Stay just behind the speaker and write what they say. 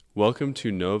Welcome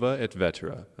to Nova et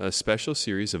Vetera, a special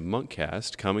series of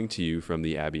Monkcast coming to you from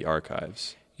the Abbey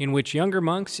Archives, in which younger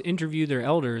monks interview their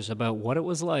elders about what it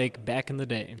was like back in the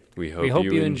day. We hope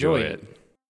you enjoy it.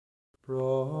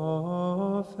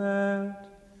 Prophet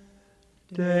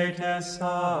de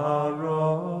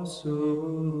Thessaro suo,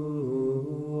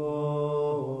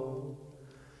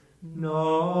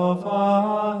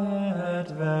 Nova et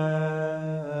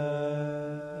Vetera.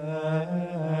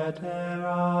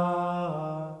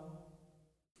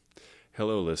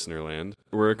 Hello, Listenerland.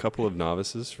 We're a couple of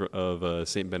novices of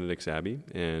St. Benedict's Abbey,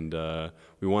 and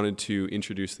we wanted to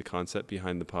introduce the concept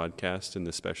behind the podcast in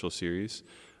this special series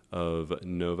of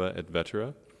Nova et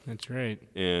Vetera. That's right.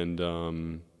 And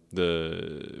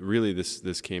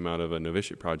this came out of a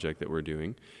novitiate project that we're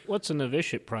doing. What's a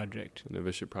novitiate project? A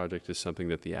novitiate project is something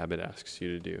that the abbot asks you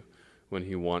to do when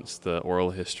he wants the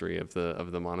oral history of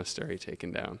the monastery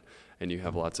taken down, and you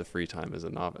have lots of free time as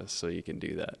a novice, so you can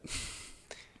do that.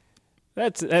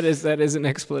 That is an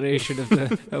explanation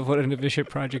of what a novitiate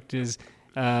project is.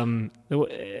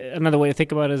 Another way to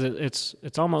think about it is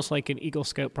it's almost like an Eagle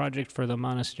Scout project for the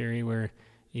monastery, where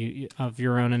you of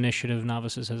your own initiative,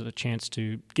 novices has a chance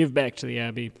to give back to the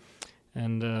abbey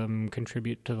and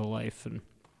contribute to the life.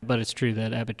 But it's true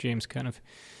that Abbot James kind of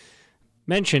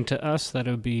mentioned to us that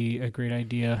it would be a great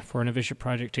idea for a novitiate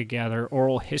project to gather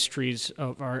oral histories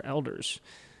of our elders.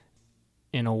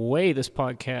 In a way, this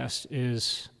podcast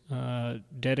is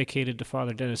dedicated to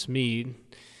Father Dennis Mead,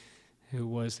 who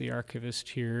was the archivist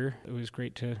here. It was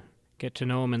great to get to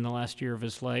know him in the last year of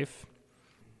his life.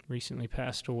 Recently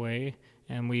passed away,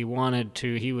 and we wanted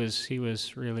to. He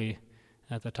was really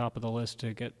at the top of the list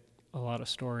to get a lot of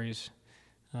stories.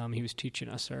 He was teaching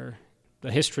us the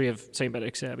history of St.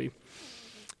 Benedict's Abbey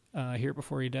here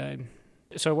before he died.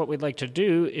 So what we'd like to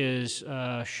do is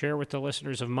share with the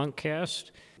listeners of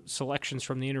Monkcast selections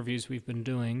from the interviews we've been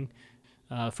doing.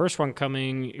 First one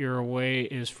coming your way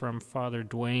is from Father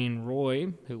Dwayne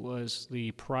Roy, who was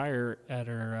the prior at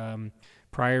our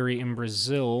priory in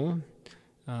Brazil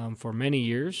for many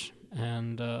years.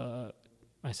 And I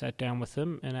sat down with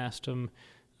him and asked him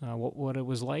what it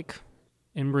was like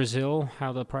in Brazil,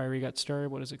 how the priory got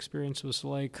started, what his experience was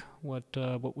like, what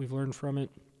we've learned from it.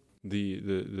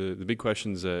 The big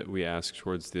questions that we ask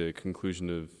towards the conclusion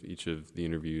of each of the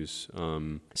interviews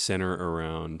center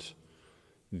around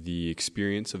the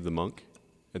experience of the monk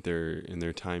in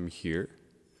their time here,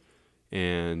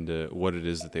 and what it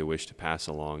is that they wish to pass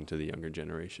along to the younger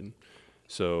generation.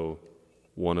 So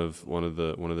one of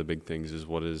the big things is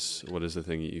what is the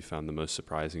thing that you found the most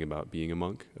surprising about being a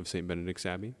monk of St. Benedict's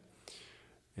Abbey,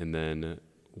 and then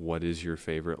what is your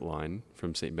favorite line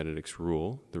from St. Benedict's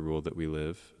rule, the rule that we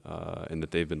live, and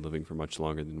that they've been living for much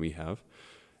longer than we have,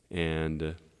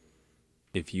 and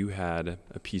if you had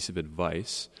a piece of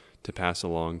advice to pass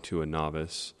along to a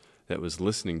novice that was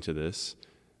listening to this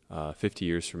 50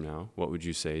 years from now, what would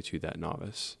you say to that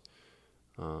novice?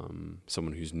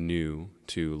 Someone who's new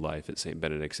to life at St.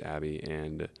 Benedict's Abbey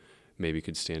and maybe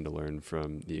could stand to learn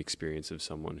from the experience of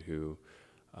someone who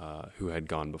had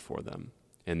gone before them.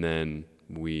 And then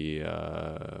we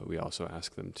also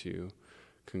ask them to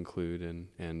conclude and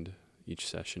end each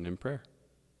session in prayer.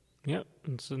 Yep,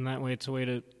 and so in that way, it's a way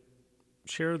to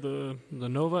share the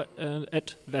Nova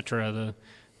et Vetera,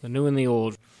 the new and the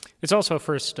old. It's also a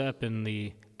first step in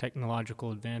the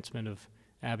technological advancement of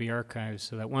Abbey archives,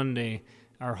 so that one day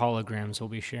our holograms will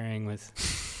be sharing with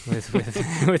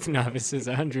novices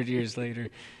 100 years later.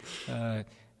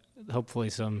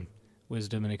 Hopefully some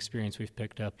wisdom and experience we've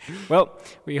picked up. Well,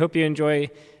 we hope you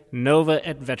enjoy Nova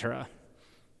et Vetera.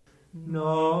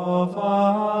 Nova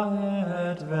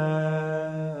et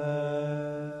Vetera.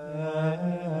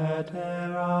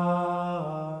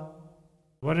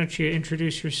 Why don't you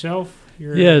introduce yourself?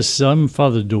 Yes, I'm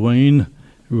Father Dwayne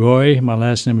Roy. My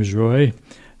last name is Roy.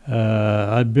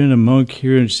 I've been a monk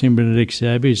here in St. Benedict's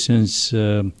Abbey since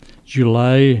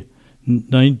July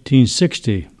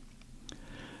 1960.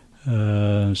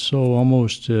 So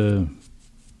almost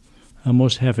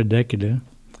half a decade,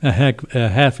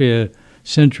 half a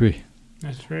century.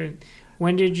 That's right.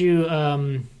 When did you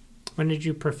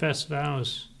profess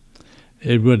vows?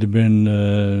 It would have been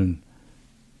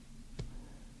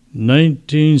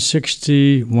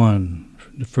 1961,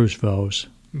 the first vows.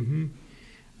 Mm-hmm.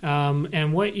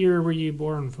 And what year were you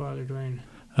born, Father Dwayne?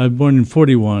 I was born in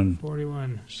 41.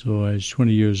 41. So I was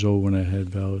 20 years old when I had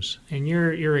vows. And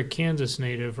you're a Kansas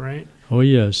native, right? Oh,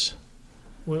 yes.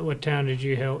 What town do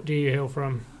you hail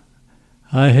from?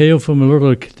 I hail from a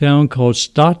little town called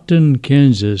Stockton,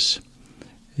 Kansas.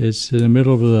 It's in the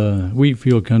middle of the wheat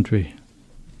field country.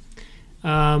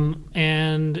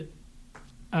 And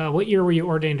what year were you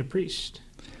ordained a priest?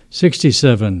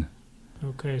 67.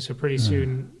 Okay, so pretty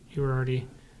soon you were already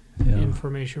Yeah. in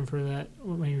formation for that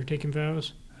when you were taking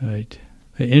vows. Right.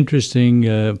 Interesting.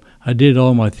 I did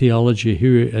all my theology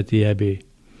here at the Abbey.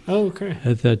 Oh, okay.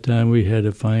 At that time, we had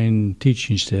a fine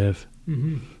teaching staff.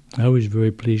 Mm-hmm. I was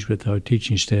very pleased with our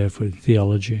teaching staff with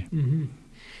theology. Mm-hmm.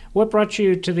 What brought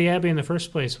you to the Abbey in the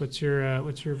first place? What's your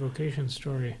vocation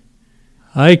story?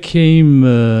 I came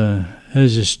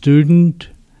as a student,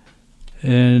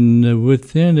 and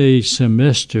within a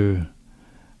semester,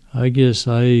 I guess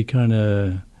I kind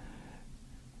of,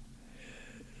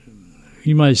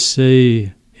 you might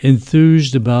say,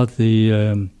 enthused about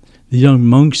the young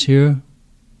monks here.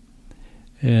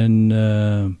 And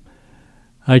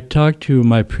I talked to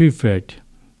my prefect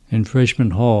in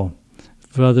Freshman Hall,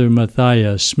 Father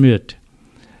Matthias Smith,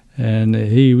 and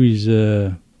he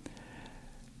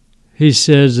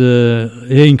says,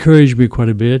 he encouraged me quite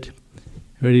a bit,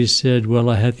 but he said, well,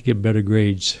 I had to get better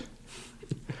grades.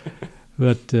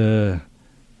 But then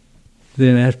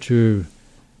after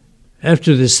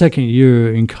the second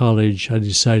year in college, I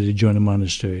decided to join a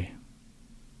monastery.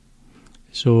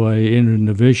 So I entered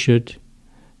novitiate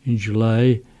in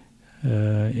July,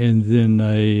 and then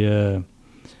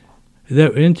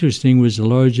that interesting was the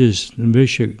largest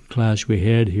novitiate class we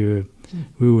had here.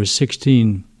 We were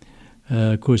 16.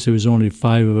 Of course, there was only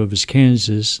 5 of us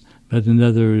Kansas, but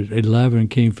another 11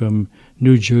 came from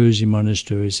New Jersey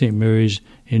Monastery, St. Mary's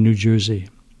in New Jersey.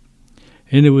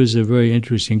 And it was a very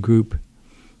interesting group.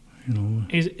 You know.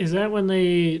 Is that when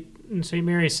St.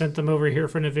 Mary sent them over here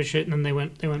for novitiate, and then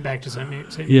they went back to St. Mary?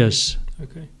 Yes.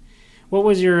 Okay. What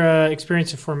was your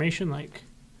experience of formation like?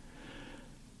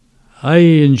 I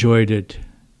enjoyed it.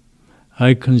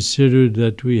 I considered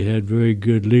that we had very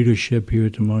good leadership here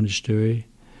at the monastery.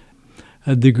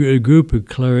 The group of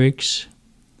clerics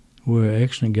were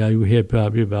excellent guys. We had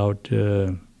probably about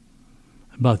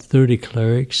 30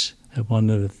 clerics up on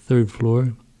the 3rd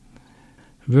floor.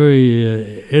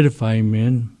 Very edifying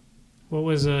men. What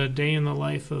was a day in the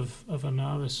life of a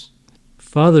novice?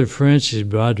 Father Francis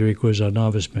Broderick was our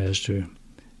novice master,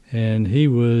 and he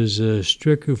was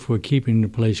stricter for keeping the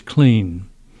place clean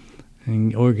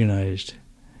and organized.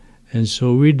 And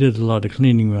so we did a lot of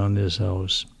cleaning around this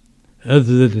house.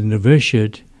 Other than the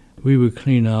novitiate, we would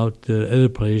clean out the other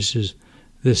places.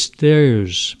 The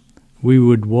stairs, we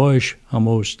would wash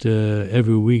almost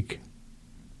every week.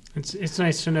 It's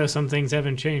nice to know some things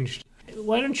haven't changed.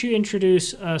 Why don't you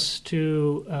introduce us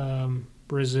to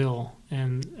Brazil,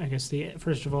 and I guess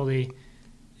first of all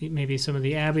maybe some of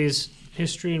the Abbey's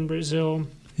history in Brazil.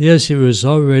 Yes, it was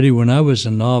already when I was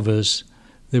a novice.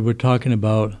 They were talking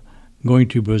about going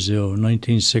to Brazil in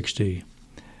 1960,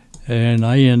 and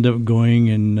I ended up going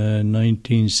in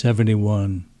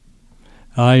 1971.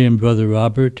 I and Brother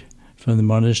Robert from the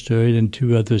monastery, and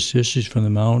 2 other sisters from the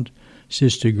Mount,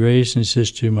 Sister Grace and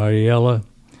Sister Mariella.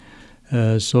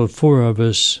 So 4 of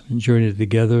us journeyed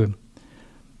together.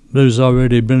 There's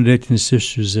already Benedictine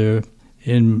sisters there.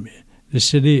 In the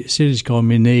city's called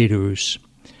Mineiros.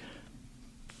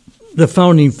 The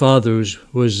founding fathers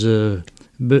was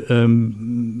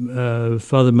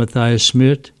Father Matthias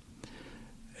Smith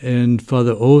and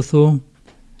Father Otho.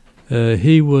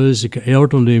 He was an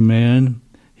elderly man.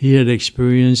 He had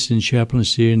experience in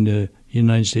chaplaincy in the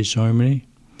United States Army.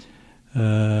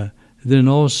 Then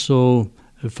also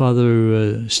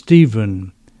Father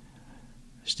Stephen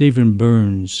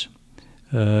Burns.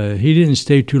 He didn't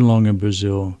stay too long in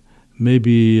Brazil,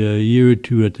 maybe a year or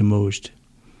 2 at the most.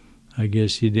 I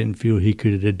guess he didn't feel he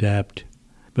could adapt.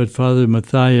 But Father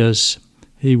Matthias,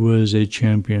 he was a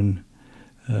champion,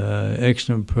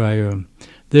 excellent prior.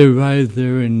 They arrived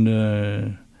there in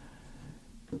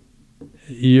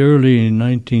early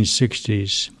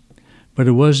 1960s, but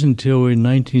it wasn't until in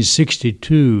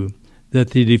 1962 that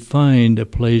they defined a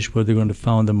place where they're going to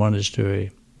found the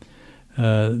monastery.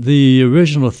 The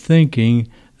original thinking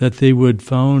that they would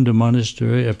found a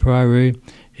monastery, a priory,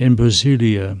 in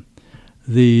Brasilia.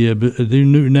 The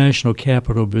new national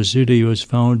capital, Brasilia, was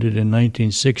founded in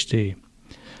 1960.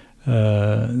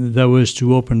 That was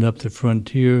to open up the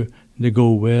frontier, to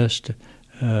go west,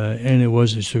 and it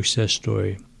was a success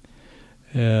story.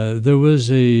 There was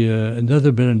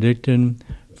another Benedictine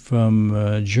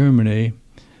from Germany.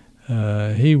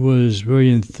 He was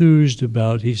very enthused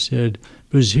about, he said,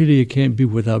 Brasilia can't be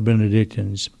without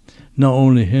Benedictines. Not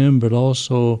only him, but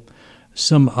also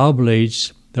some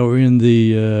oblates that were in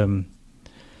the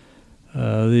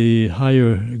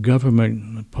higher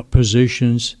government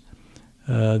positions.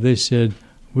 They said,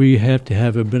 we have to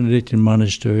have a Benedictine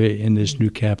monastery in this new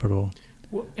capital.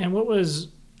 And what was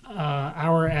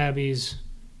our Abbey's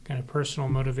kind of personal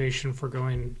motivation for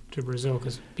going to Brazil?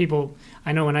 Because people,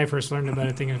 I know when I first learned about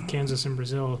it, thinking of Kansas and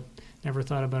Brazil, never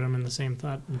thought about them in the same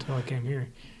thought until I came here.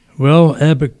 Well,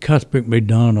 Abbot Cuthbert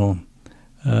MacDonald,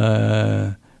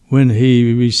 when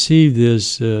he received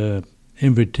this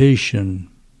invitation,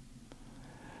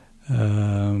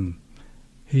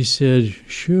 he said,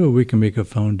 sure, we can make a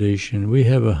foundation. We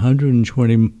have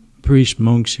 120 priest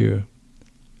monks here.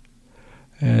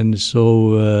 And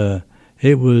so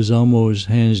it was almost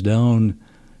hands down,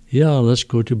 yeah, let's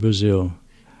go to Brazil.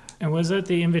 And was that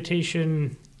the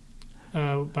invitation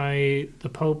by the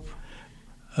Pope?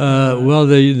 Well,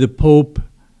 the Pope,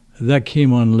 that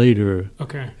came on later.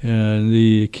 Okay. And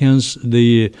the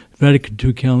Vatican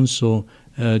II Council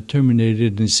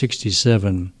terminated in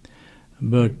 1967.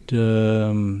 But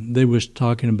they was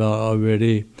talking about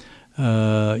already,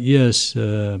 yes,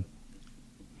 the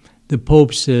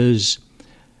Pope says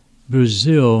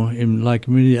Brazil, and like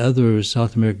many other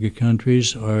South American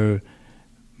countries, are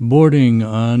bordering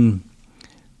on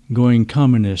going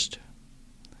communist.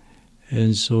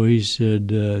 And so he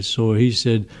said,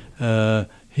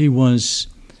 he wants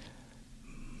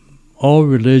all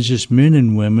religious men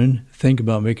and women think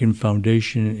about making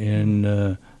foundation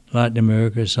in Latin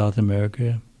America, South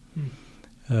America.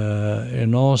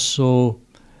 And also,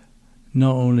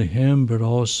 not only him, but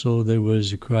also there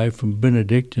was a cry from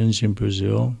Benedictines in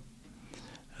Brazil.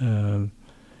 And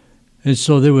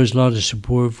so there was a lot of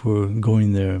support for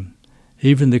going there.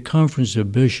 Even the Conference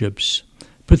of Bishops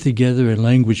put together a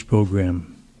language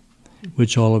program,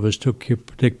 which all of us took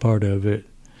part of it.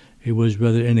 It was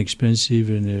rather inexpensive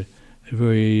and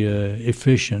very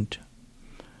efficient.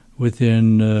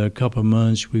 Within a couple of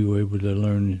months, we were able to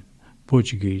learn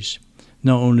Portuguese.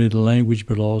 Not only the language,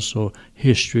 but also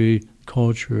history,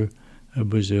 culture of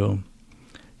Brazil.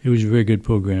 It was a very good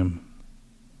program.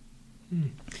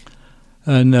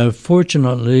 And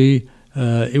fortunately,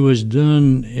 it was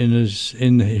done in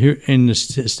the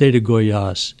state of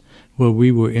Goiás, where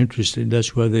we were interested.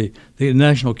 That's where the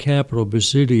national capital,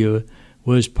 Brasilia,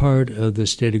 was part of the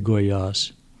state of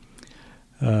Goiás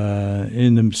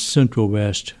in the central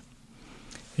west.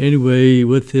 Anyway,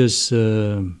 with this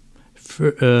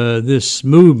this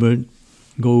movement,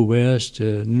 Go West,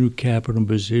 new capital,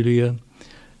 Brasilia,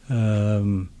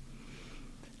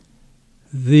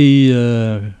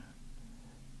 the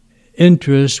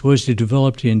interest was to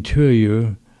develop the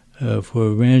interior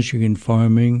for ranching and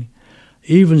farming,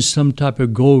 even some type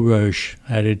of gold rush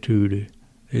attitude.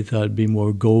 They thought it'd be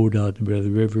more gold out by the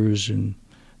rivers, and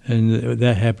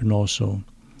that happened also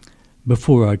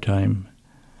before our time.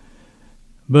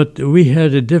 But we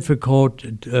had a difficult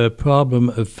problem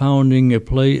of finding a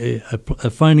place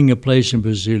in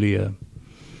Brasilia.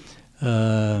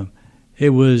 It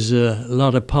was a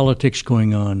lot of politics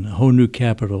going on, a whole new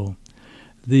capital.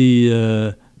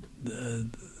 Then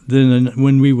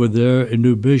when we were there, a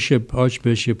new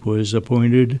archbishop was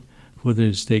appointed for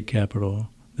the state capital.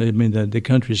 The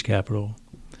country's capital.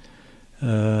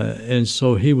 And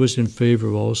so he was in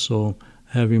favor also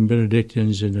having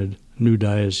Benedictines in a new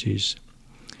diocese.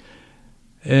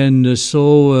 And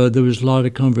so there was a lot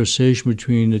of conversation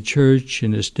between the church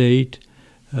and the state.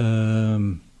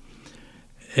 And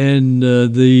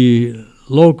the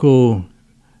local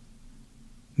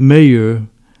mayor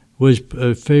was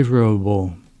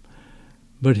favorable,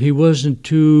 but he wasn't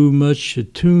too much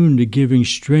attuned to giving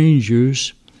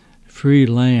strangers free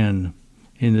land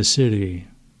in the city.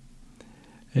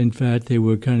 In fact, they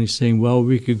were kind of saying, well,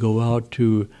 we could go out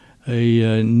to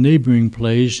a neighboring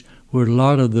place where a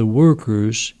lot of the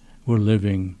workers were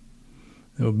living.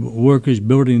 The workers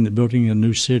building a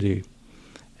new city.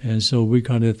 And so we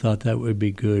kind of thought that would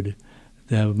be good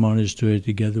to have a monastery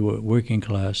together with working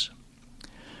class.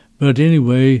 But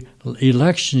anyway,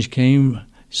 elections came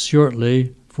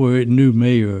shortly for a new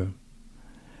mayor.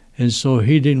 And so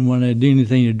he didn't want to do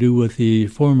anything to do with the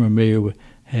former mayor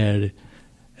had.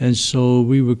 And so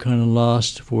we were kind of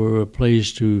lost for a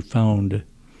place to found.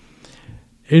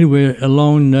 Anyway,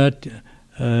 along that,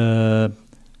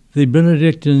 the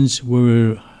Benedictines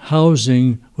were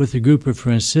housing with a group of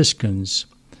Franciscans.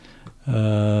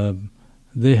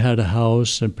 They had a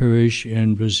house, a parish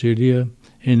in Brasilia,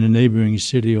 in a neighboring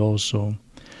city also.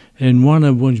 And one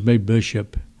of them was made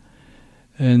bishop,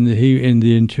 and he in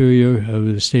the interior of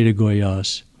the state of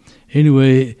Goiás.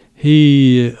 Anyway,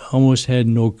 he almost had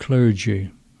no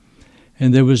clergy.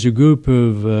 And there was a group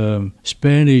of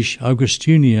Spanish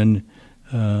Augustinian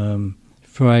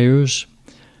friars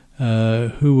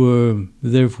who were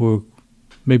there for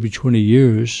maybe 20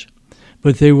 years,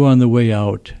 but they were on the way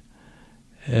out.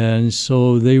 And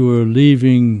so they were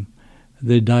leaving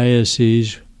the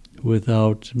diocese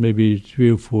without maybe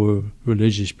 3 or 4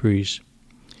 religious priests.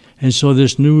 And so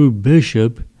this new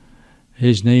bishop,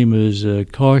 his name is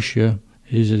Coscia,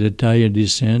 he's of Italian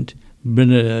descent,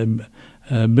 Benedict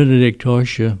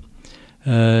Coscia.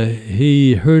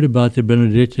 He heard about the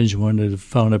Benedictines wanted to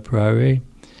found a priory,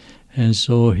 and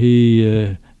so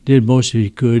he did most he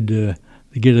could to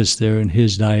get us there in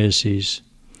his diocese.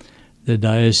 The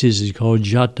diocese is called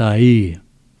Jatai.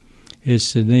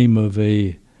 It's the name of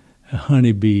a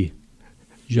honeybee,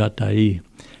 Jatai.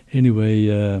 Anyway,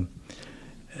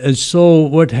 and so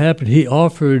what happened, he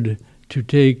offered to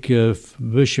take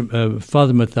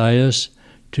Father Matthias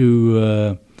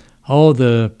to all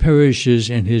the parishes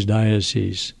in his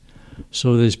diocese.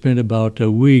 So they spent about a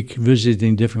week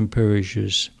visiting different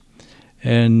parishes.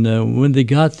 And when they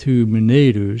got to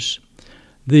Menados,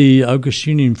 the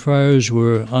Augustinian friars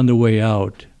were on the way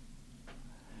out.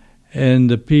 And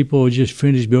the people just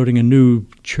finished building a new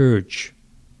church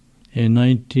in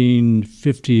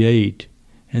 1958,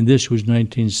 and this was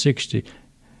 1960.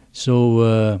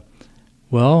 So,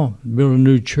 build a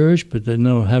new church, but they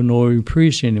don't have no ordinary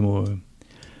priests anymore.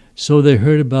 So they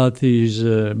heard about these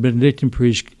Benedictine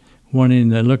priests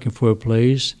looking for a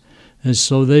place, and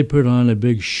so they put on a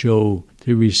big show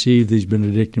to receive these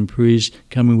Benedictine priests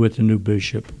coming with the new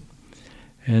bishop.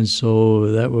 And so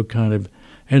that were kind of,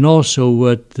 and also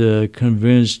what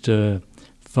convinced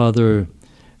Father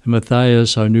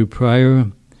Matthias, our new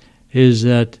prior, is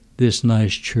that this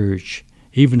nice church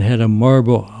even had a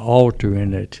marble altar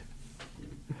in it.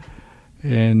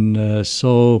 And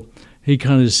so he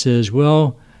kind of says,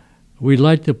 well, we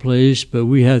like the place, but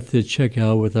we have to check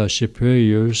out with our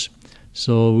superiors.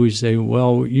 So we say,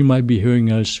 well, you might be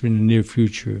hearing us in the near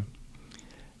future.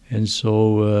 And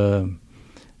so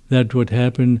that's what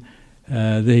happened.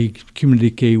 They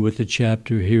communicate with the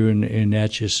chapter here in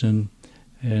Atchison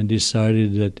and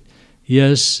decided that,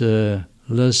 yes,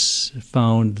 let's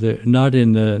found, not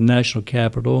in the national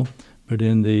capital, but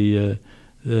in the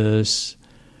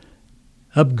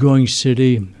upgoing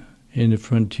city in the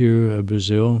frontier of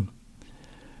Brazil.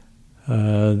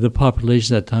 The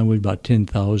population at that time was about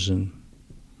 10,000.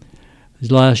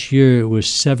 Last year it was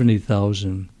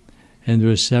 70,000, and there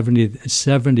was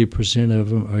 70% of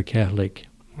them are Catholic.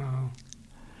 Wow.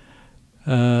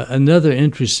 Another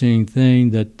interesting thing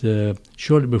that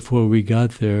shortly before we got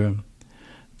there,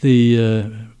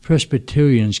 the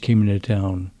Presbyterians came into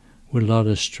town with a lot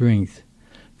of strength.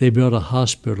 They built a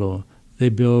hospital, they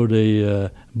built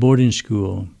a boarding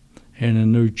school, and a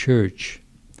new church.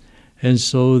 And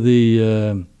so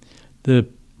the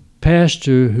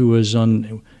pastor who was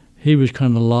on, he was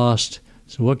kind of lost.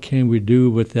 So what can we do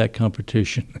with that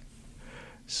competition?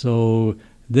 So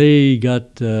they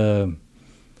got the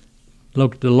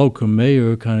local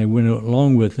mayor kind of went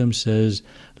along with them, says,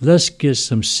 let's get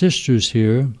some sisters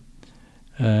here,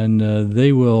 and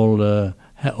they will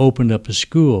open up a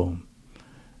school.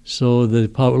 So the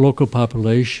local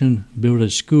population built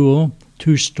a school,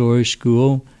 2-story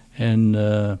school, and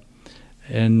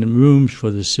rooms for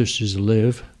the sisters to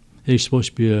live. It's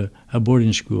supposed to be a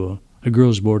boarding school, a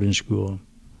girls' boarding school.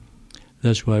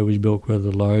 That's why it was built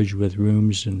rather large with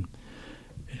rooms and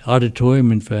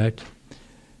auditorium, in fact.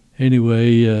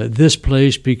 Anyway, this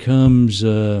place becomes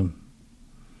a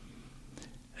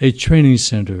training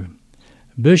center.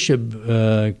 Bishop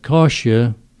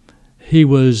Coscia, he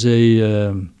was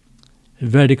a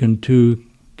Vatican II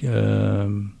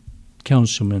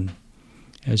councilman.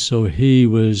 And so he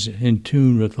was in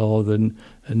tune with all the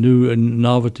new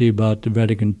novelty about the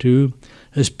Vatican II,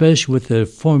 especially with the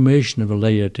formation of a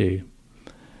laity.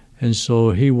 And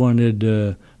so he wanted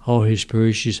all his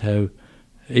parishes have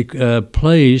a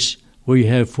place where you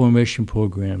have formation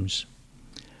programs.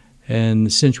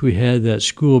 And since we had that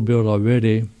school built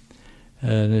already,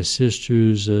 and the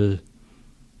sisters,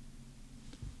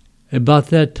 about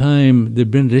that time, the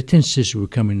Benedictine sisters were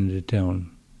coming into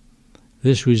town.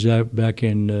 This was back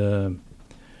in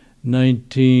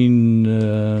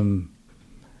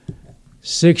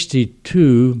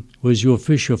 1962 was the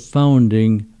official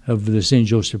founding of the St.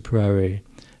 Joseph Priory.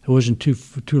 It wasn't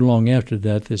too long after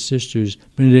that the sisters,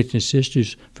 Benedictine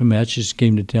sisters from Atchison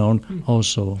came to town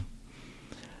also.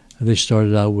 They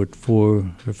started out with 4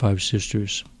 or 5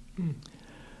 sisters.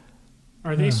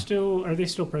 Are they still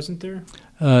present there?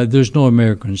 There's no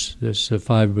Americans. There's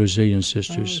 5 Brazilian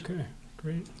sisters. Oh, okay,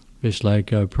 great. It's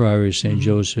like Priory St.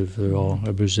 Joseph, they're all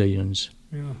Brazilians.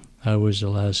 Yeah. I was the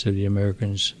last of the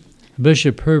Americans.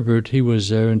 Bishop Herbert, he was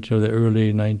there until the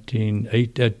early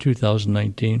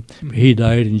 2019. He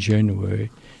died in January,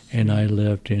 and I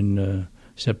left in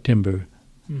September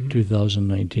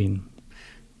 2019.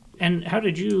 And how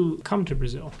did you come to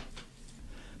Brazil?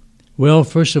 Well,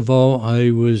 first of all, I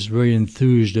was very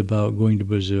enthused about going to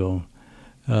Brazil.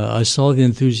 I saw the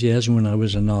enthusiasm when I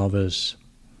was a novice.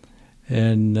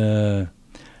 And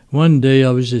one day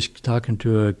I was just talking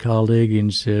to a colleague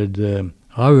and said,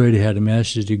 I already had a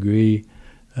master's degree.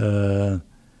 Was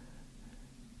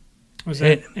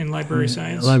that in library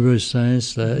science? Library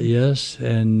science, yes.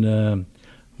 And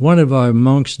one of our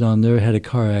monks down there had a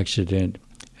car accident.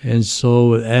 And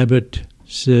so Abbott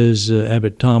says,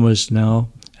 Abbott Thomas now,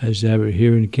 as Abbott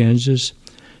here in Kansas,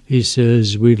 he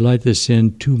says, we'd like to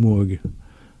send 2 more.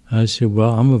 I said,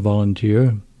 well, I'm a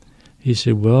volunteer. He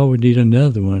said, well, we need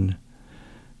another one.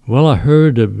 Well, I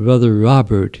heard that Brother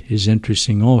Robert is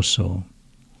interesting also.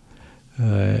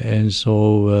 And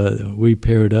so we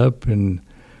paired up and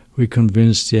we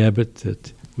convinced the Abbott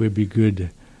that we'd be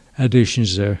good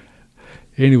additions there.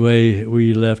 Anyway,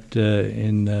 we left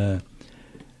in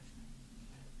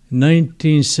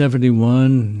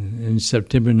 1971, in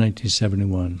September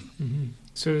 1971. Mm-hmm.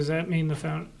 So does that mean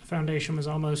the foundation was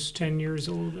almost 10 years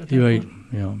old at that You're right, point?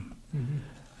 yeah.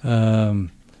 Mm-hmm.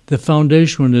 The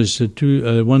foundation was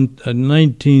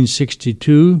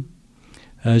 1962.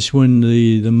 That's when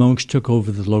the monks took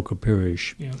over the local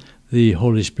parish, Yeah. the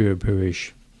Holy Spirit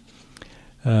parish,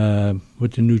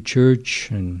 with the new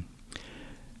church. And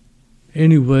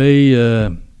anyway,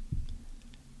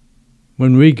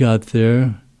 when we got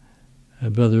there,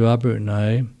 Brother Robert and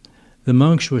I, the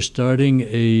monks were starting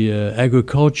a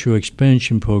agricultural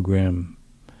expansion program.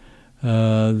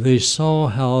 They saw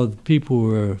how people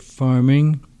were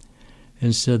farming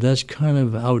and said that's kind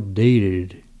of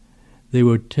outdated. They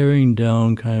were tearing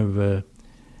down kind of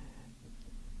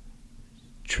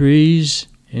trees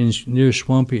in near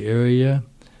swampy area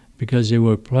because they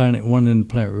were wanting to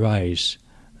plant rice.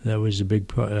 That was a big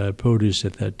produce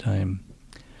at that time.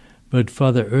 But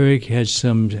Father Eric had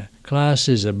some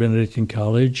classes at Benedictine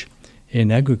College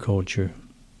in agriculture.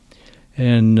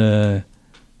 And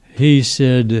he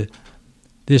said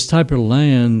this type of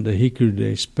land that he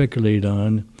could speculate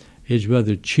on is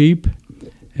rather cheap,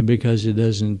 and because it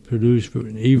doesn't produce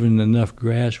even enough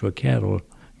grass for cattle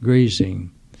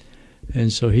grazing.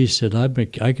 And so he said, I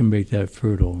can make that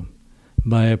fertile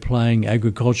by applying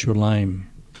agricultural lime.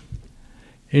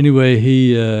 Anyway,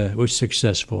 he was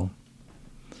successful.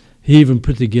 He even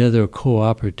put together a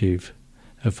cooperative,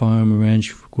 a farm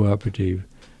ranch cooperative.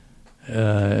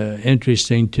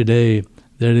 Interesting today,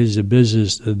 that is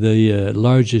the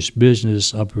largest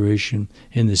business operation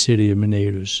in the city of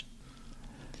Manaus.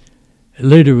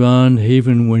 Later on, he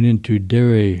even went into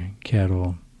dairy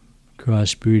cattle,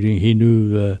 crossbreeding. He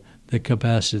knew the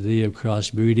capacity of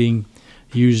crossbreeding.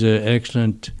 He used an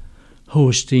excellent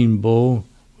Holstein bull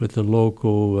with the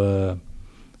local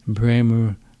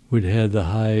Brahmer, would have the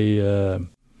high,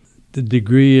 the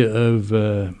degree of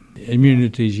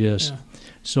immunities, yes. Yeah.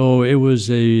 So it was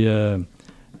a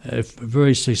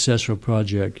very successful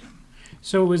project.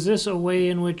 So was this a way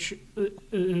in which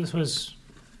this was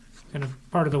kind of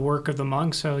part of the work of the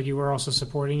monks, so you were also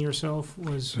supporting yourself,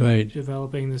 was Right.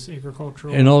 developing this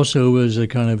agricultural... And also it was a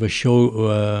kind of a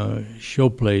show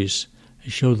place.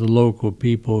 It showed the local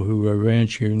people who were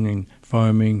ranching and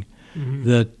farming Mhm.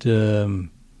 that,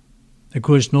 of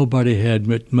course, nobody had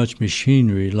much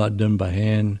machinery, a lot done by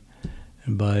hand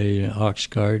and by ox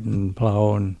cart and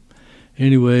plow. And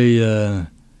anyway,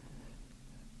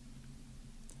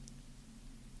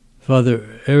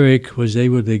 Father Eric was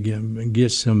able to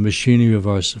get some machinery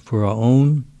for our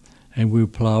own, and we were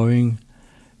plowing.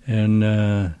 And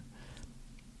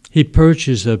he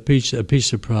purchased a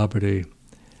piece of property.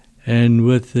 And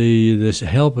with the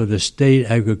help of the state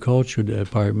agriculture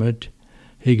department,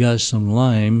 he got some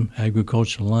lime,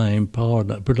 agricultural lime,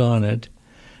 put on it,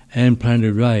 and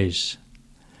planted rice.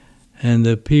 And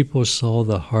the people saw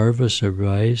the harvest of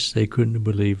rice. They couldn't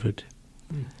believe it.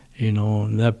 Mm. You know,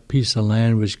 and that piece of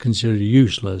land was considered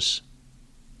useless.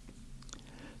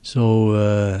 So,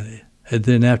 and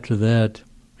then after that,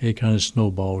 it kind of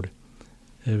snowballed.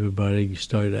 Everybody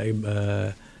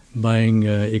started buying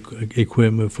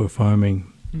equipment for farming.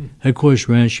 Mm. Of course,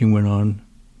 ranching went on.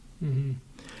 Mhm.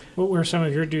 What were some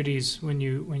of your duties when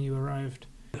you arrived?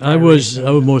 I was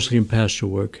mostly in pastoral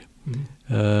work.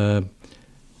 Mhm.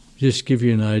 Just give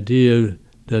you an idea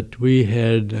that we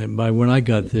had, by when I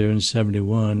got there in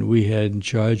 1971, we had in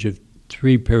charge of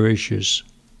 3 parishes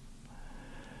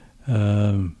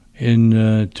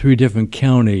in 3 different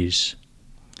counties.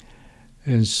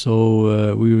 And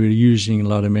so we were using a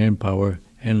lot of manpower,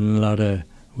 and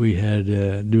we had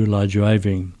do a lot of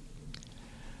driving.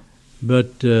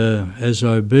 But as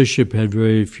our bishop had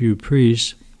very few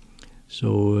priests,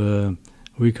 so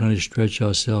we kind of stretched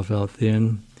ourselves out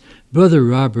thin. Brother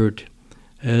Robert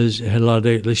had a lot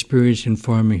of experience in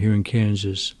farming here in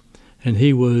Kansas, and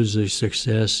he was a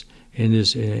success in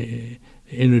his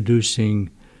introducing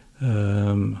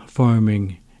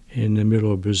farming in the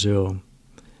middle of Brazil.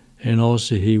 And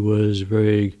also he was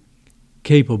very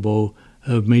capable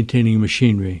of maintaining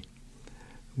machinery,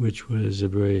 which was a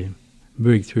very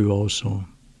breakthrough also.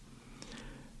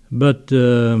 But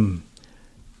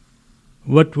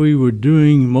what we were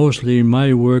doing mostly in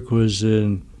my work was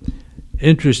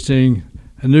interesting.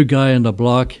 A new guy on the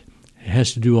block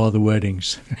has to do all the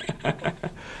weddings.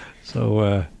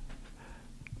 So,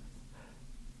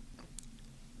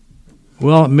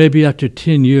 well, maybe after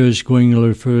 10 years, going a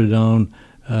little further down,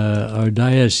 our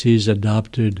diocese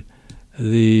adopted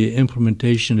the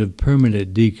implementation of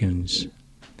permanent deacons.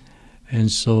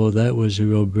 And so that was a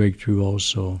real breakthrough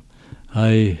also.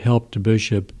 I helped the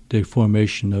bishop the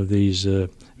formation of these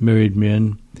married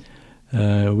men.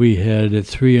 We had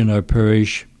 3 in our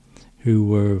parish who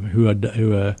were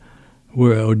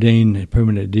ordained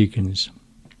permanent deacons.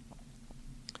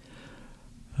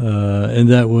 And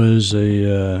that was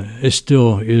it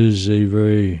still is a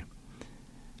very,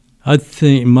 I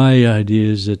think my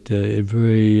idea is that a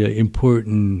very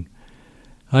important,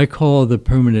 I call the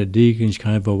permanent deacons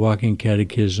kind of a walking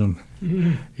catechism.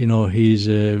 Mm-hmm. You know, he's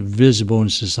visible in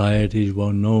society, he's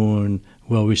well known,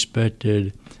 well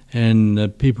respected,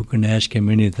 and people can ask him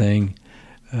anything.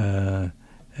 So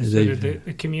did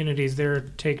the communities there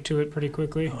take to it pretty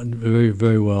quickly? Very,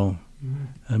 very well. Mm-hmm.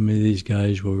 I mean, these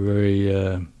guys were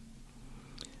very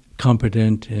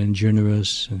competent and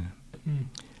generous. Mm.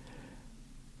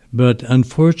 But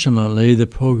unfortunately, the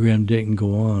program didn't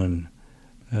go on.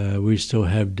 We still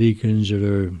have deacons that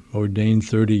are ordained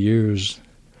 30 years.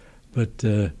 But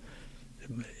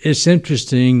it's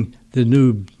interesting, the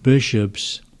new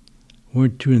bishops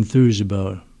weren't too enthused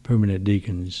about permanent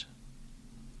deacons.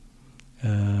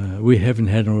 We haven't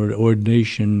had an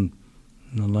ordination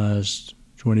in the last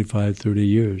 25, 30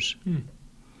 years.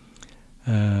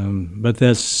 But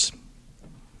that's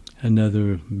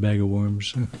another bag of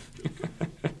worms.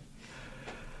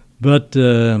 But,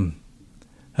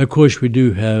 of course, we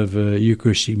do have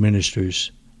Eucharistic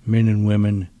ministers, men and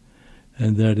women,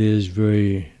 and that is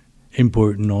very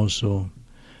important also,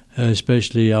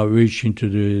 especially outreaching to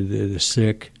the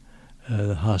sick,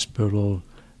 the hospital.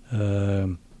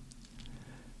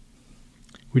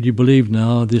 Would you believe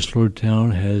now this little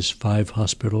town has 5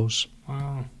 hospitals?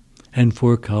 Wow. And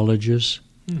 4 colleges?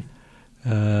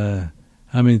 I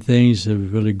mean, things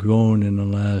have really grown in the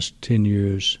last 10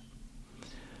 years.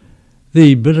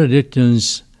 The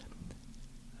Benedictines,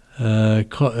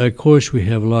 of course, we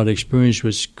have a lot of experience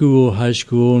with school, high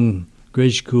school, and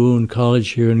grade school, and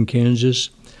college here in Kansas.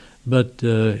 But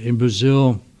in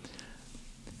Brazil,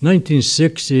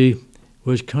 1960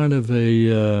 was kind of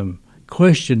a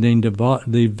questioning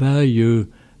the value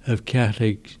of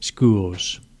Catholic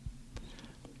schools.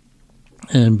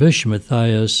 And Bishop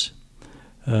Matthias,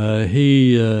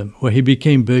 he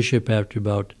became bishop after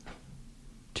about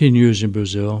 10 years in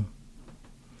Brazil.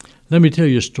 Let me tell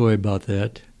you a story about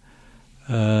that.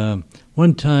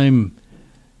 One time,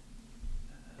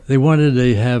 they wanted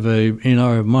to have in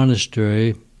our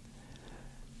monastery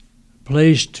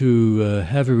place to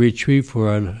have a retreat for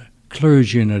our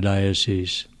clergy in our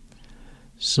diocese.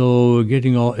 So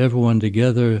getting everyone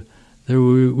together,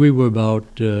 we were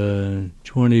about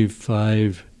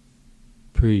 25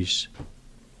 priests.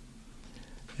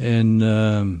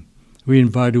 And we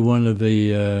invited one of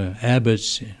the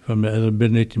abbots from the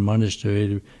Benedictine monastery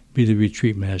to be the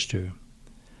retreat master.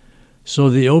 So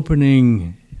the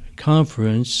opening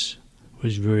conference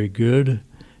was very good,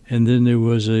 and then there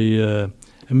was a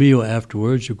meal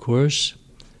afterwards, of course,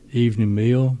 evening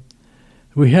meal.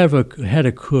 We had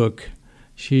a cook.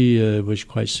 She was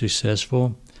quite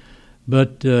successful,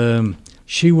 but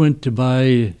she went to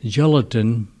buy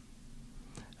gelatin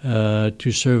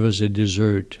to serve as a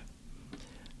dessert.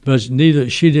 But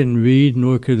she didn't read,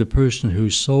 nor could the person who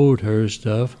sold her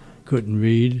stuff couldn't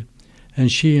read,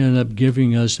 and she ended up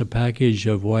giving us a package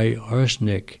of white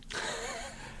arsenic.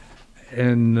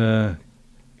 And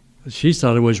she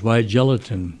thought it was white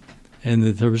gelatin, and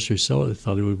the person who sold it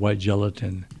thought it was white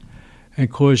gelatin. And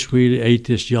of course, we ate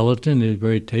this gelatin. It was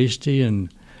very tasty, and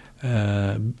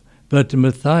but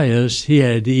Matthias, he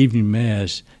had the evening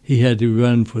mass. He had to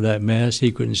run for that mass.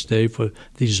 He couldn't stay for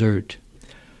dessert.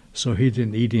 So he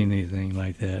didn't eat anything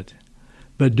like that.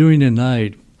 But during the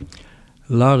night,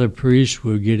 a lot of priests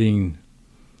were getting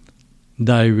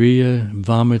diarrhea,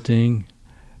 vomiting,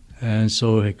 and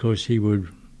so, of course, he would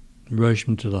rush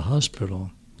them to the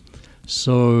hospital.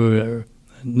 So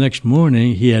next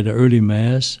morning, he had an early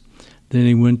mass. Then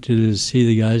he went to see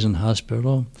the guys in the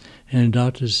hospital, and the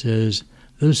doctor says,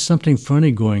 "There's something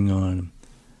funny going on.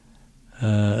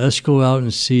 Let's go out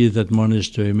and see that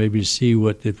monastery, maybe see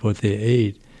what they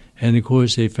ate." And of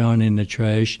course, they found in the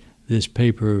trash this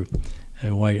paper,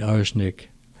 white arsenic.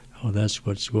 Oh, that's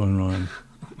what's going on.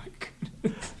 Oh my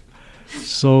goodness.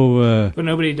 So But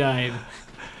nobody died.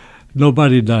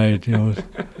 nobody died,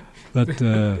 But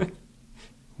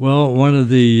well, one of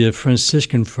the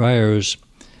Franciscan friars,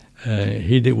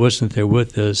 wasn't there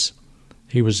with us.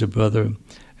 He was a brother.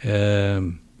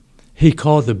 He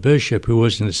called the bishop, who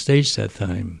was in the States that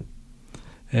time,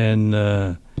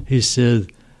 and he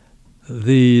said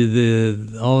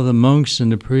all the monks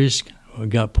and the priests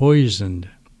got poisoned,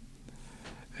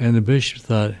 and the bishop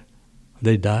thought,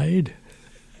 they died,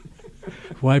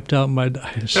 wiped out my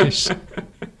diocese.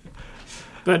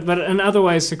 But an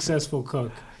otherwise successful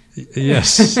cook.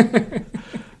 Yes,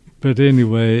 but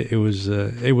anyway, it was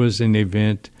an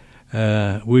event.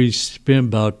 We spent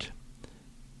about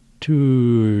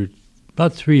 3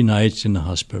 nights in the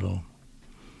hospital.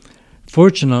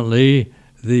 Fortunately,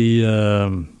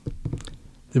 the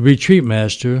retreat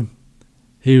master,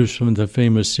 he was from the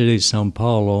famous city Sao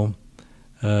Paulo.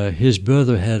 His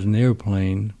brother had an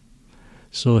airplane,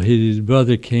 so his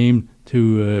brother came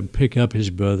to pick up his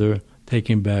brother, take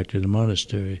him back to the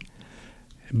monastery.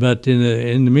 But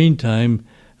in the meantime,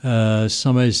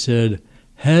 somebody said,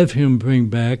 have him bring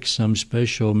back some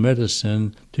special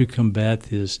medicine to combat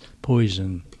this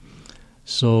poison.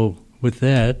 So with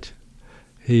that,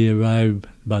 he arrived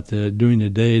during the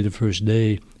day, the first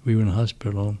day we were in the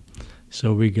hospital.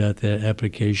 So we got that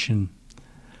application.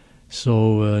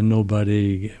 So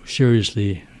nobody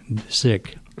seriously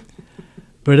sick.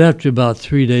 But after about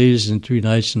 3 days and 3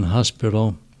 nights in the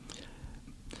hospital,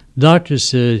 doctor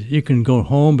said, you can go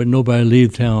home, but nobody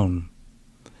leave town.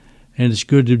 And it's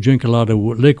good to drink a lot of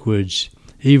liquids,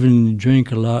 even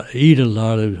eat a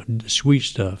lot of sweet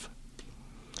stuff.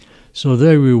 So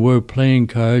there we were playing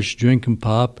cards, drinking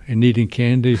pop, and eating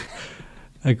candy.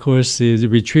 Of course, the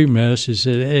retreat master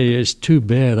said, hey, it's too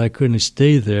bad I couldn't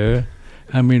stay there.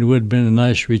 I mean, it would have been a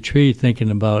nice retreat thinking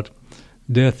about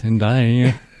death and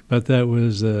dying, but that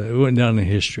was, it went down in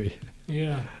history.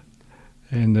 Yeah.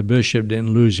 And the bishop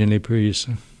didn't lose any priests.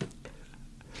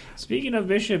 Speaking of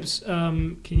bishops,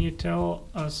 can you tell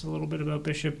us a little bit about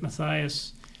Bishop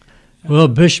Matthias? Well,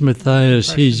 Bishop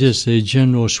Matthias, he's impressions? just a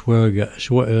general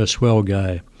swell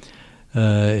guy.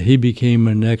 He became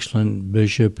an excellent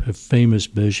bishop, a famous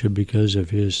bishop, because of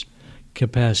his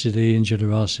capacity and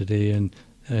generosity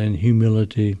and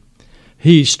humility.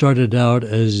 He started out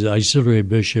as auxiliary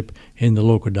bishop in the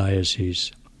local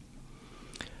diocese.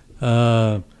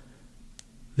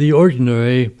 The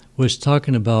ordinary was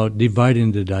talking about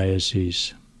dividing the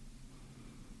diocese.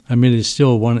 I mean, it's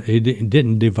still one. He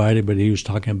didn't divide it, but he was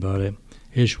talking about it.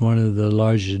 It's one of the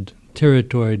largest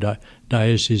territory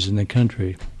dioceses in the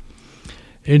country.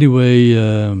 Anyway,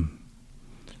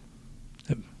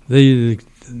 they're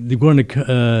going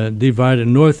to divide it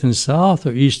north and south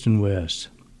or east and west.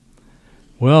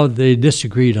 Well, they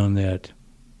disagreed on that.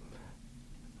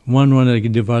 One wanted to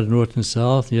divide north and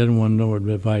south, the other one wanted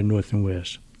to divide north and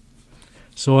west.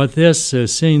 So at this,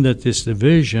 seeing that this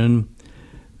division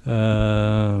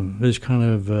is kind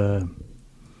of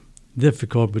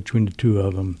difficult between the two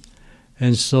of them.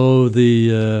 And so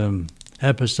the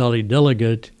apostolic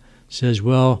delegate says,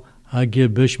 well, I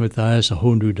give Bishop Matthias a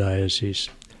whole new diocese,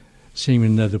 seeing him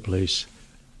in another place.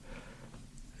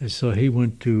 And so he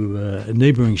went to a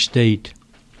neighboring state.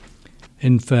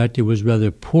 In fact, it was a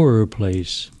rather poorer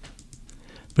place.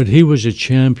 But he was a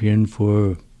champion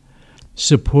for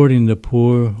supporting the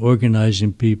poor,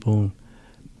 organizing people.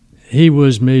 He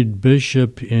was made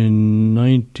bishop in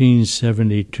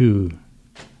 1972.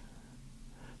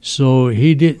 So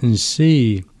he didn't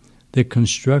see the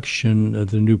construction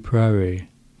of the new priory.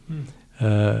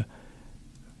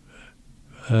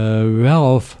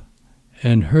 Ralph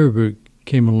and Herbert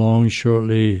came along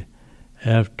shortly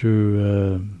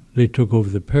after they took over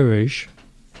the parish.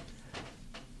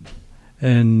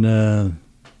 And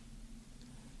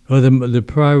the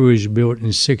priory was built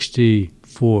in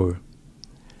 1964.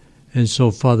 And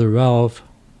so Father Ralph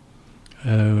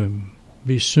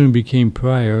soon became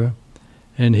prior,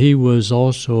 and he was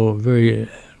also very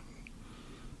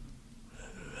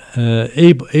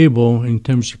able in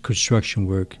terms of construction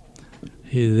work.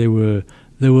 There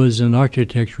was an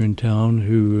architect in town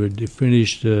who had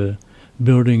finished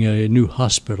building a new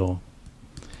hospital.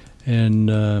 And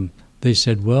they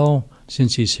said, well,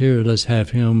 since he's here, let's have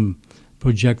him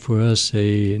project for us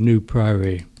a new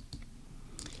priory.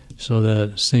 So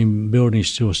that same building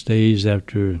still stays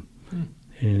after,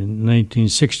 in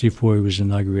 1964, it was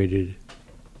inaugurated.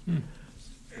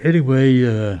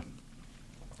 anyway,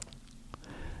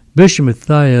 Bishop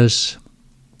Matthias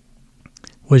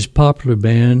was a popular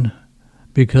man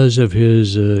because of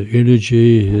his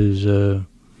energy.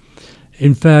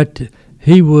 In fact,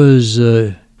 he was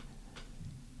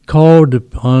called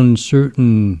upon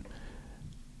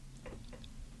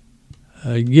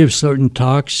give certain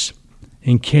talks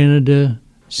in Canada,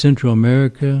 Central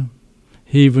America.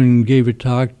 He even gave a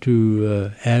talk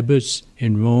to abbots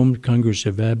in Rome, Congress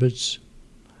of Abbots.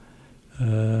 He's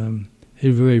a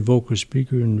very vocal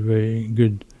speaker and very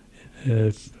good,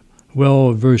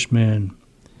 well-versed man.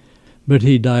 But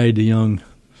he died young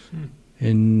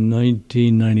in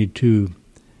 1992.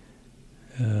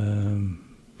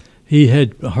 He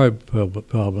had heart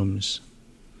problems.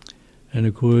 And,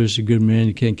 of course, a good man,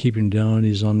 you can't keep him down.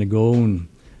 He's on the go, and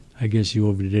I guess he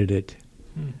overdid it.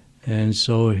 And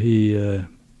so he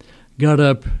got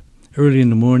up early in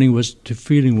the morning, was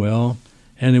feeling well,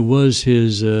 and it was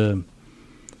his,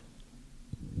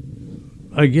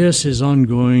 I guess, his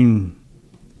ongoing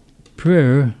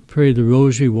prayer, pray the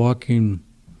rosary, walking,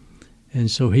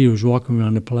 and so he was walking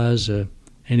around the plaza,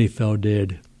 and he fell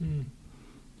dead.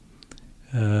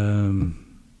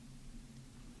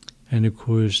 And, of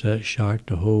course, that shocked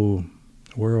the whole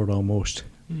world almost.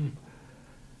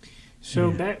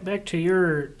 So Yeah. back to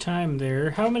your time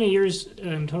there. How many years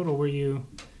in total were you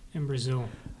in Brazil?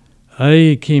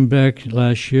 I came back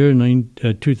last year,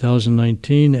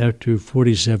 2019, after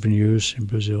 47 years in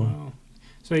Brazil. Wow.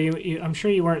 So I'm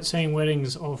sure you weren't saying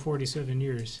weddings all 47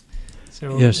 years.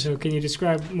 So Yes. So can you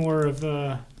describe more of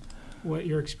what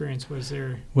your experience was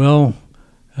there? Well,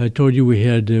 I told you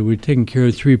we'd taken care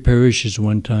of 3 parishes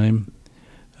one time.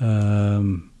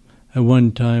 At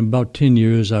one time, about 10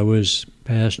 years, I was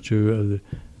pastor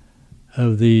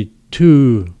of the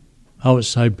 2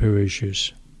 outside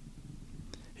parishes.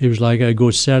 It was like I'd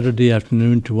go Saturday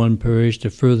afternoon to one parish, the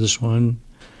furthest one,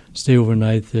 stay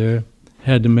overnight there,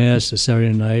 had the Mass the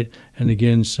Saturday night, and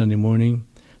again Sunday morning,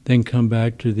 then come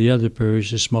back to the other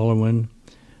parish, the smaller one,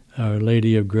 Our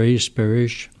Lady of Grace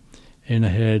Parish, and I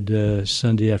had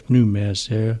Sunday afternoon Mass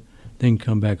there, then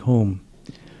come back home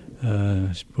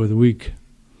for the week.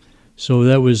 So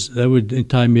that would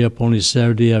tie me up only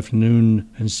Saturday afternoon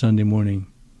and Sunday morning.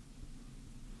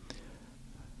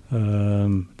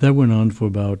 That went on for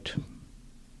about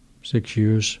 6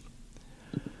 years.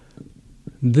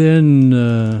 Then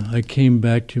I came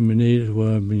back to Manatus.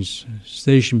 Well, I've been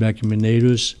stationed back in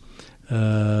Manatus.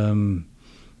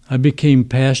 I became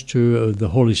pastor of the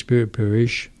Holy Spirit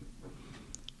Parish.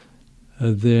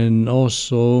 Then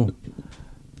also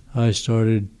I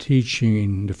started teaching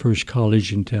in the first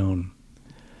college in town.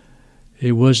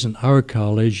 It wasn't our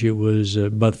college, it was,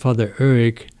 but Father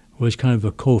Eric was kind of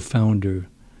a co-founder.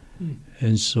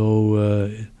 And so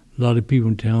a lot of people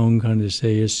in town kind of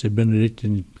say it's a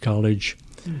Benedictine college.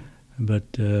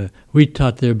 But we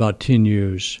taught there about 10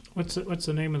 years. What's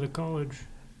the name of the college?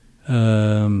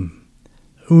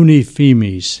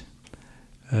 Unifimes,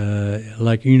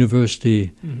 like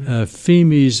university.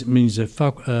 Fimes means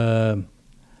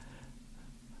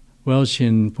Welsh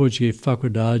in Portuguese,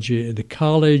 faculdade, the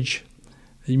college,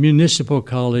 the municipal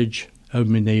college of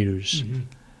Manatus.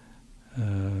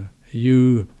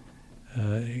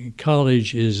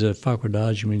 College is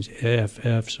faculdade, means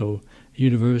FF, so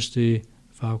university,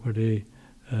 faculty,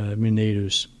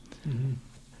 Manatus.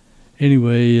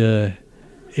 Anyway,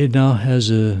 it now has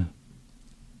 2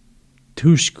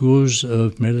 schools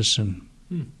of medicine.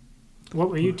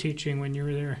 What were you teaching when you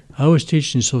were there? I was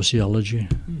teaching sociology.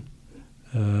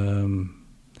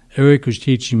 Eric was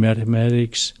teaching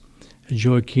mathematics.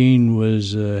 Joaquin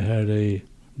had a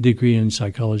degree in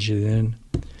psychology then.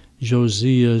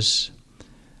 Josias,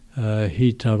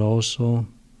 he taught also.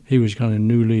 He was kind of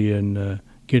newly in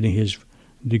getting his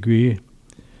degree.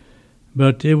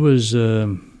 But it was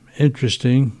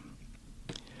interesting.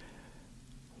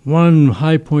 One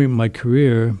high point in my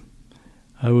career,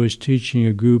 I was teaching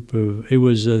a group it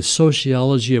was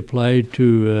sociology applied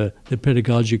to the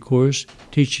pedagogy course,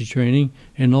 teacher training,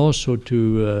 and also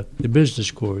to the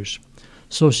business course.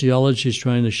 Sociology is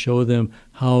trying to show them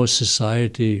how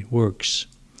society works,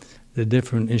 the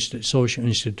different social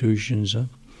institutions.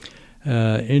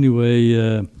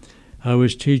 Anyway, I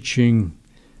was teaching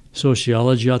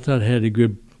sociology. I thought I had a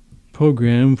good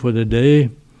program for the day.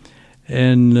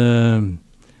 And,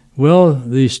 well,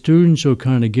 the students are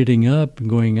kind of getting up and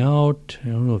going out. I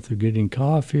don't know if they're getting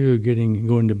coffee or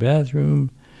going to the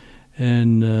bathroom.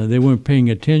 And they weren't paying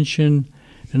attention.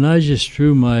 And I just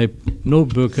threw my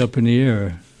notebook up in the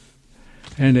air.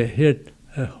 And it hit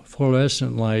a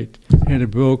fluorescent light. And it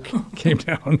broke, came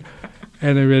down.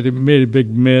 And it made a big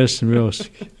mess. And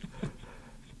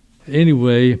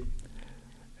Anyway,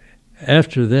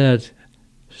 after that,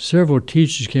 several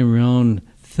teachers came around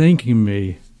thanking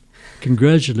me,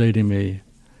 congratulating me.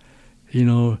 You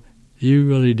know, you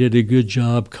really did a good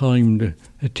job calling the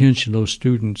attention of those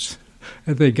students.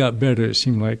 And they got better, it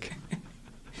seemed like.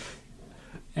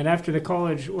 And after the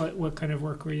college, what kind of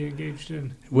work were you engaged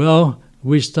in? Well,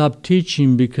 we stopped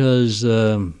teaching because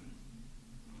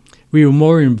we were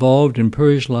more involved in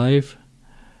parish life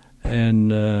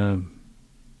and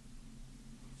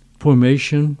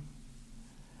formation.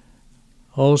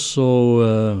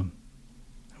 Also,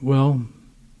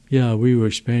 we were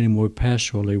expanding more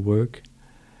pastorally work.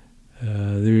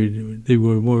 There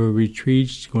were more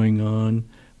retreats going on.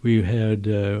 We had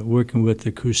working with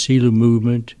the Kusila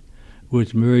movement,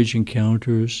 with marriage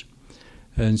encounters,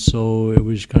 and so it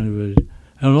was kind of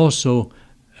and also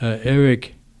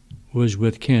Eric was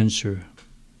with cancer,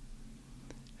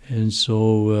 and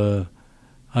so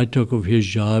I took over his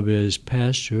job as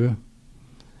pastor,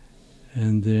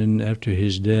 and then after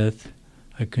his death,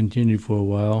 I continued for a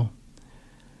while.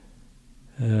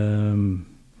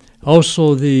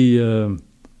 Also,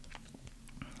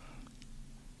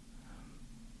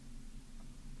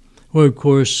 of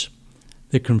course,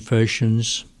 the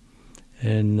confessions,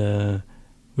 and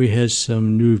we had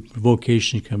some new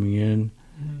vocations coming in.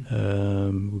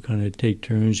 We kind of take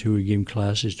turns who we gave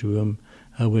classes to them.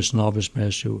 I was novice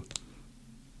master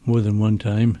more than one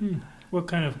time. What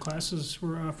kind of classes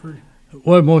were offered?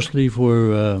 Well, mostly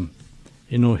for,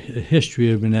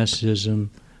 history of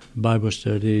monasticism, Bible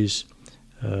studies,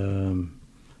 the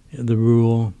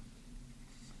rule.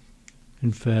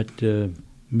 In fact,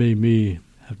 made me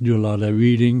have to do a lot of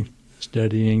reading,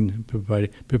 studying,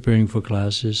 preparing for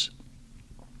classes.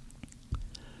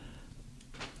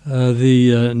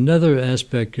 Another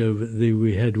aspect of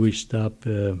we stopped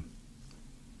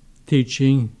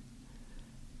teaching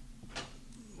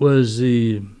was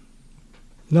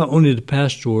not only the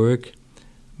pastoral work,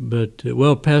 but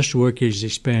pastoral work is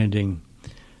expanding.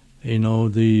 You know,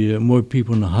 the more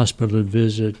people in the hospital to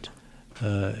visit,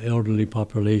 elderly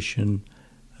population,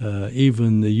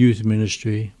 even the youth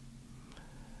ministry.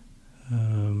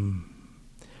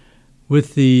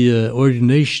 With the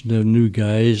ordination of new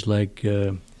guys like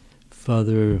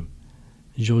Father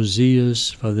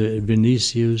Josias, Father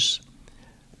Vinicius,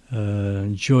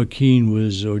 Joaquin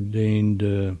was ordained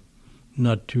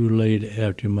not too late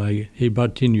after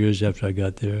about 10 years after I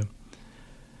got there.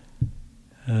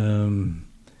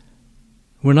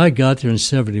 When I got there in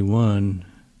 1971,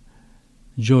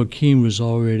 Joaquin was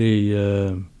already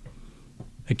a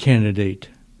candidate,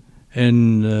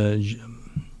 and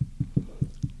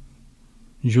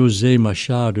Jose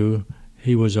Machado,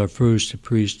 he was our first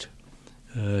priest.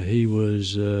 He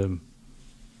was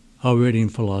already in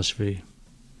philosophy.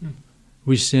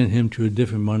 We sent him to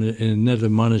another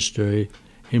monastery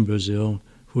in Brazil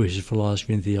for his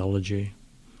philosophy and theology.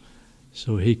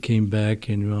 So he came back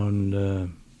in around,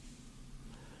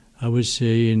 I would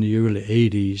say in the early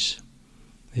 80s,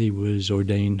 he was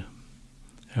ordained,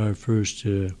 our first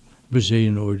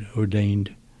Brazilian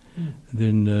ordained.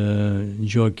 Then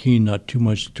Joaquin, not too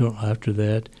much after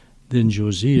that. Then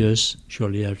Josias,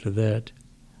 shortly after that.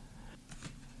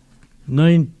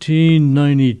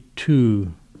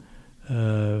 1992,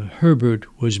 Herbert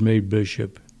was made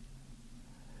bishop.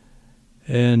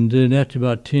 And then after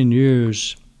about 10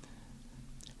 years,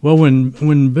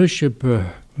 when Bishop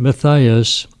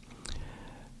Matthias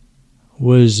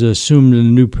was assumed in a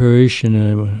new parish in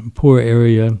a poor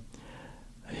area,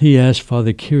 he asked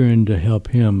Father Kieran to help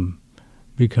him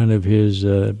be kind of his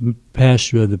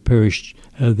pastor of the parish,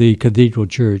 of the cathedral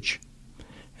church.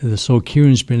 And so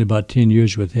Kieran spent about 10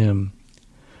 years with him.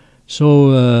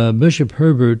 So Bishop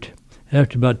Herbert,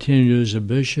 after about 10 years of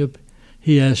bishop,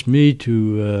 he asked me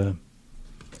to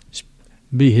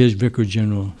be his vicar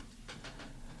general.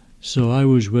 So I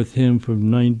was with him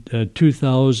from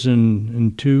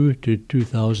 2002 to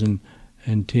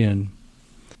 2010.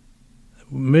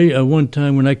 One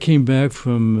time when I came back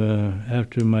from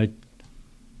after my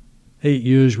 8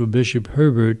 years with Bishop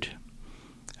Herbert,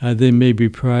 they made me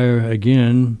prior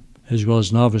again, as well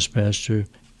as novice pastor.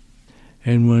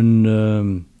 And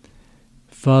when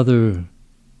Father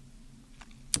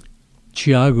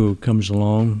Tiago comes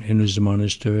along and is the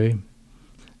monastery,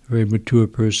 very mature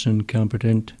person,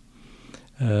 competent,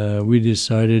 we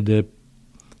decided to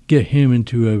get him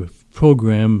into a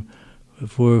program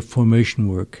for formation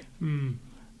work,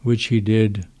 which he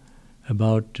did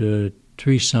about 3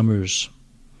 summers.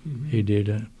 He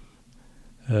did.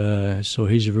 So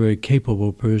he's a very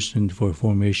capable person for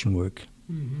formation work.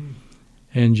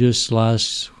 And just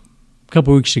last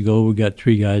couple weeks ago, we got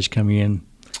 3 guys coming in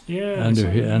Yeah.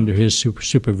 under his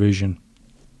supervision.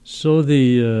 So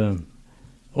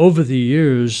over the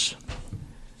years,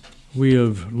 we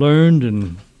have learned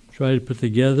and tried to put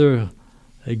together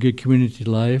a good community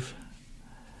life.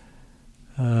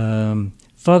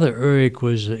 Father Eric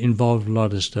was involved in a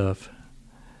lot of stuff,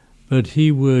 but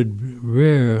he would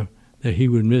rare that he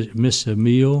would miss a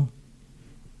meal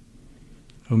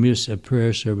or miss a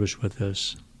prayer service with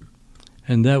us.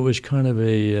 And that was kind of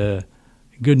a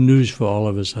good news for all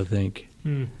of us, I think.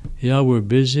 Yeah, we're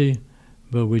busy,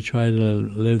 but we try to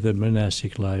live the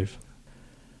monastic life.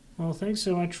 Well, thanks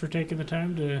so much for taking the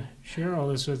time to share all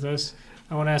this with us.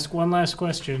 I want to ask one last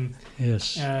question.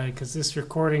 Yes. Because this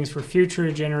recording is for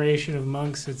future generation of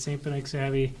monks at St. Benedict's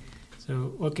Abbey.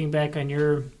 So looking back on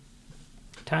your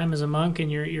time as a monk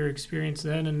and your experience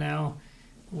then and now,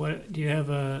 what do you have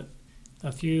a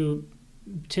few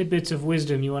tidbits of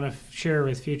wisdom you want to share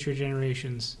with future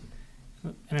generations?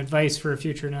 And advice for a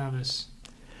future novice?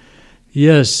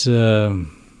 Yes. A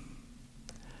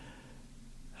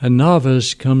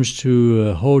novice comes to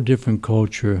a whole different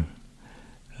culture.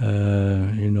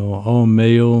 All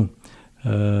male.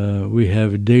 We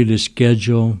have a daily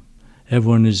schedule.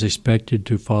 Everyone is expected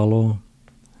to follow.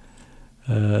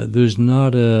 There's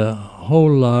not a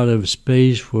whole lot of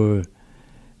space for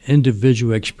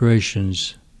individual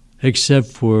expressions, except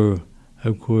for,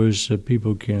 of course,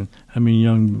 people can.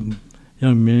 Young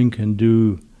men can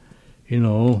do,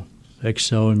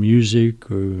 excel in music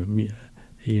or,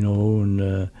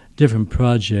 in different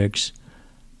projects,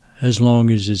 as long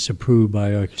as it's approved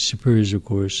by our superiors, of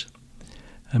course.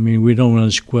 We don't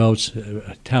want to squelch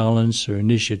talents or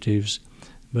initiatives,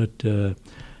 but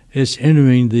it's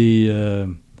entering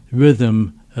the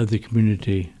rhythm of the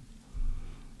community.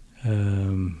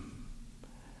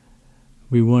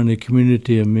 We want a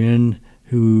community of men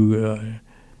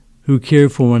who care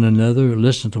for one another,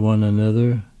 listen to one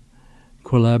another,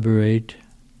 collaborate.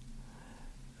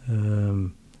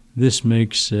 This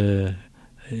makes a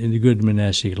good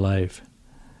monastic life.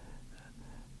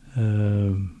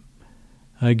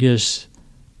 I guess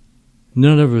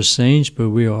none of us saints, but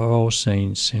we are all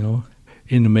saints, in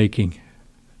the making.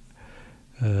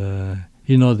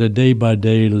 The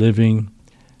day-by-day living,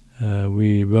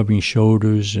 we rubbing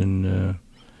shoulders and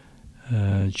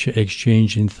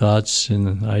exchanging thoughts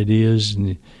and ideas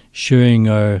and sharing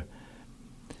our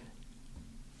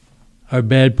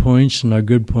bad points and our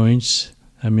good points.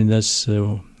 That's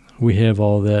we have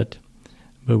all that,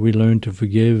 but we learn to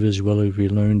forgive as well as we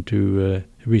learn to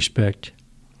respect.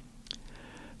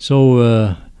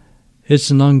 So it's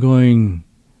an ongoing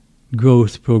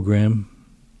growth program.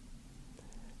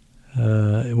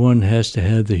 One has to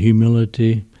have the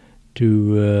humility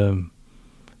to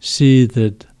see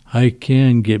that I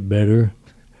can get better,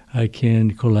 I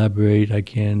can collaborate, I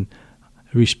can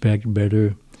respect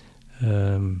better,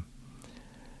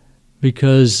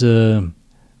 because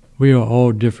we are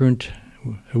all different.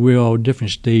 We're all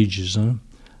different stages.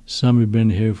 Some have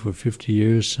been here for 50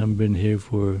 years, some have been here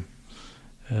for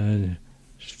a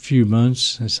few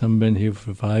months, and some have been here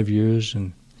for 5 years.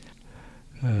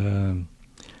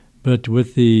 But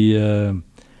with the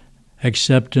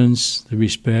acceptance, the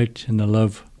respect, and the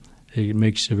love, it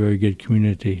makes a very good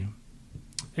community.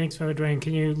 Thanks, Father Duane.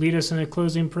 Can you lead us in a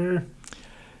closing prayer?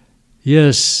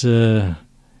 Yes,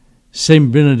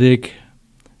 Saint Benedict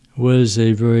was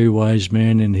a very wise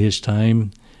man in his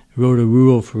time. He wrote a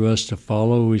rule for us to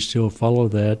follow. We still follow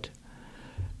that.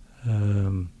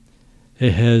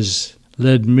 It has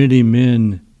led many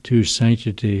men to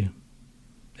sanctity,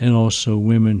 and also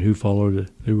women who follow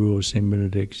the rule of St.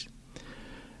 Benedict.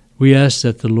 We ask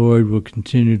that the Lord will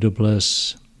continue to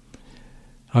bless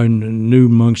our new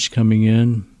monks coming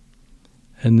in,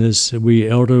 and we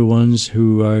elder ones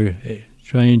who are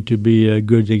trying to be a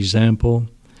good example,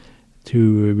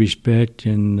 to respect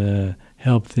and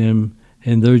help them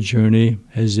in their journey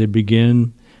as they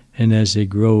begin and as they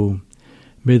grow.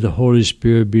 May the Holy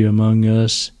Spirit be among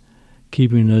us,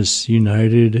 keeping us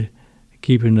united,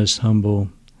 keeping us humble.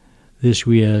 This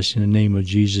we ask in the name of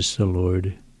Jesus the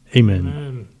Lord. Amen.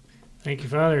 Amen. Thank you,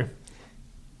 Father.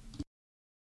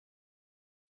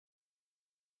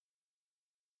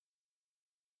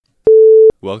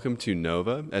 Welcome to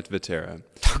Nova et Vetera.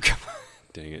 Oh, come on.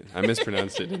 Dang it. I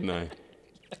mispronounced it, didn't I?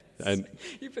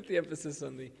 You put the emphasis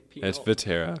on the P. Et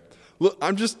Vetera. Look,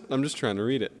 I'm just trying to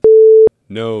read it.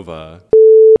 Nova.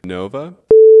 Nova.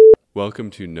 Welcome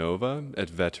to Nova et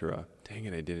Vetera. Dang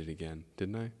it, I did it again,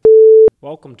 didn't I?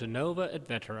 Welcome to Nova et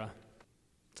Vetera.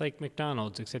 It's like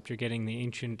McDonald's, except you're getting the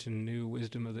ancient and new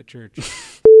wisdom of the church.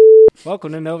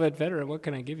 Welcome to Nova et Vetera. What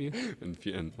can I give you?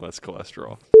 And less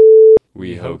cholesterol.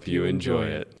 We hope you enjoy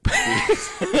it.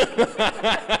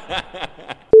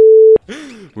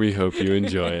 We hope you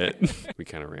enjoy it. We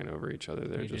kind of ran over each other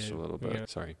there We just did. a little We bit. got-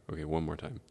 Sorry. Okay, one more time.